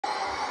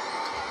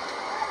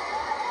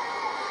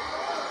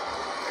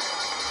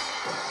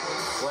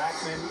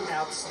Blackman,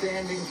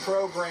 outstanding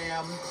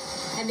program.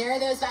 And there are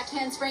those back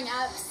handspring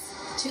ups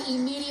to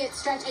immediate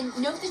stretch. And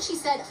note that she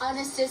said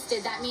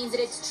unassisted. That means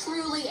that it's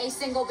truly a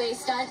single base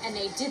stunt, and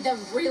they did them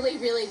really,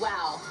 really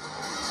well.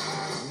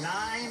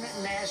 9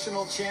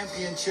 national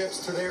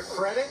championships to their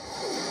credit.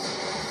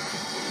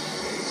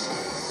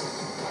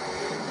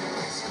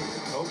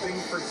 Hoping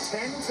for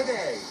 10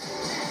 today.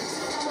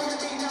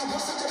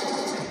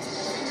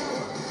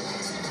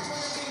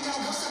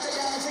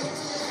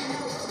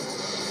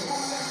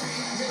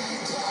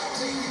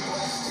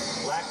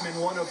 Blackman,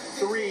 one of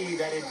 3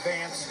 that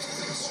advanced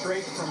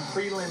straight from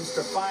prelims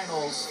to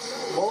finals.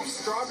 Both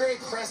Strawberry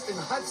Crest and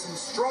Hudson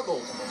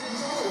struggled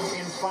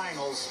in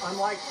finals,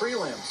 unlike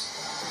prelims.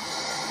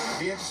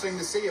 Be interesting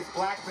to see if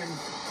Blackman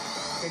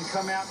can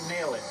come out and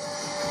nail it.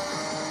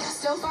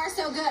 So far,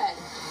 so good.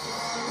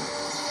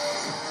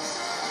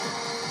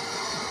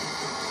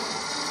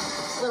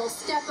 Little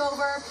step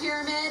over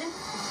pyramid.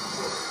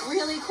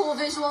 Really cool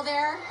visual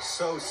there.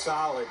 So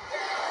solid.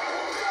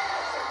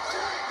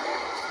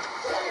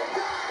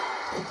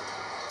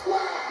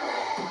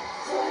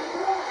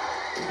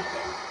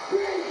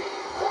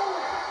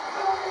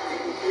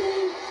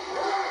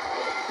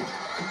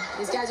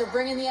 These guys are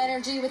bringing the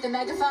energy with the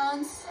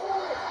megaphones.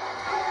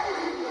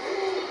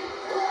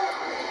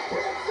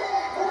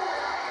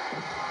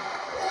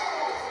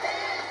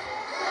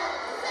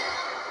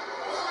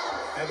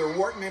 Heather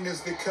Wortman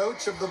is the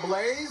coach of the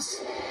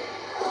Blaze.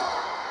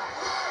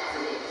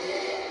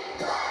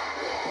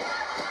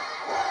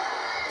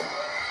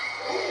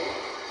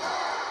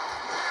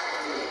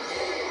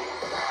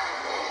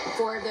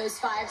 Four of those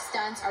 5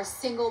 stunts are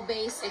single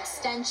base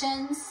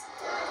extensions.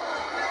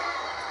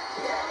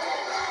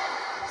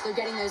 So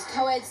getting those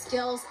co-ed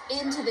skills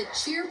into the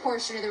cheer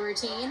portion of the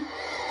routine.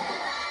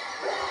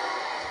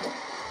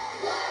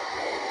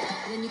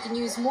 And then you can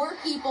use more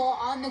people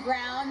on the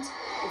ground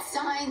with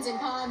signs and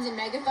palms and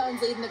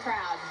megaphones leading the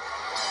crowd.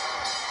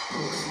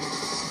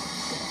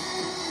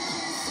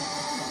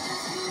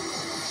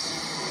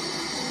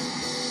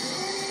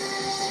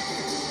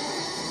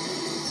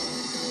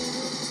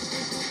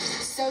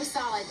 So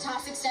solid.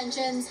 Toss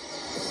extensions.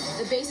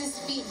 The base's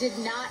feet did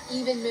not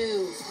even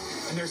move.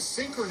 And their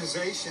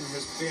synchronization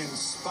has been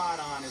spot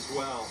on as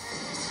well.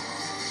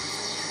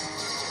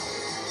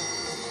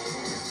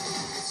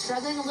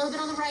 Struggling a little bit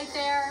on the right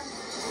there,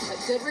 but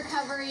good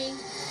recovery.